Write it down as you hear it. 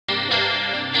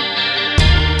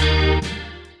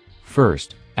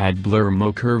First, add blur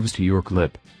mo curves to your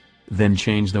clip. Then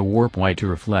change the warp Y to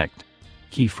reflect.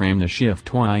 Keyframe the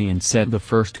Shift Y and set the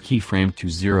first keyframe to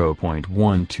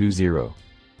 0.120.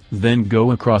 Then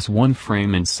go across one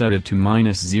frame and set it to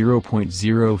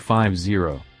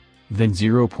 -0.050. Then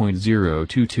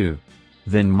 0.022.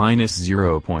 Then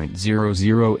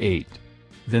 -0.008.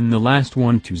 Then the last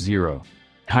one to 0.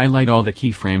 Highlight all the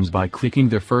keyframes by clicking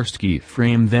the first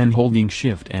keyframe, then holding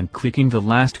Shift and clicking the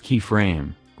last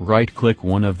keyframe. Right-click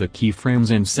one of the keyframes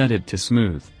and set it to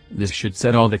smooth. This should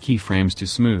set all the keyframes to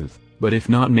smooth, but if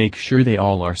not, make sure they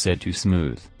all are set to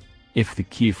smooth. If the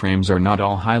keyframes are not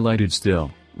all highlighted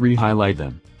still, re-highlight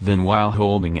them, then while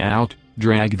holding out,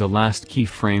 drag the last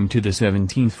keyframe to the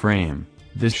 17th frame.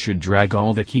 This should drag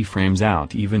all the keyframes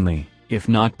out evenly. If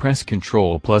not, press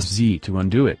Ctrl+Z to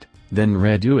undo it, then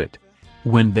redo it.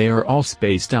 When they are all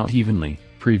spaced out evenly,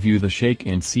 preview the shake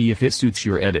and see if it suits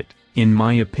your edit. In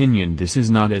my opinion, this is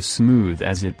not as smooth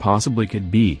as it possibly could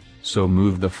be, so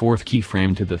move the 4th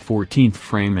keyframe to the 14th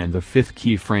frame and the 5th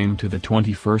keyframe to the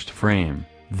 21st frame.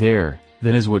 There,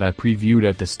 that is what I previewed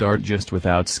at the start, just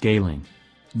without scaling.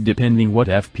 Depending what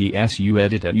FPS you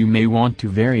edit at, you may want to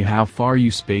vary how far you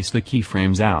space the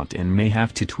keyframes out and may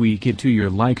have to tweak it to your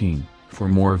liking. For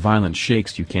more violent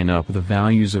shakes you can up the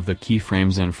values of the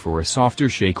keyframes, and for a softer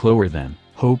shake lower them.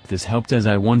 Hope this helped, as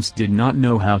I once did not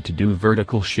know how to do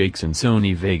vertical shakes in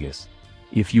Sony Vegas.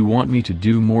 If you want me to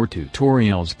do more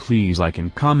tutorials, please like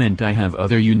and comment. I have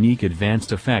other unique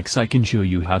advanced effects I can show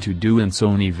you how to do in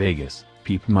Sony Vegas.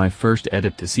 Peep my first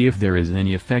edit to see if there is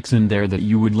any effects in there that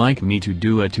you would like me to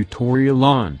do a tutorial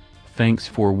on. Thanks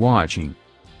for watching.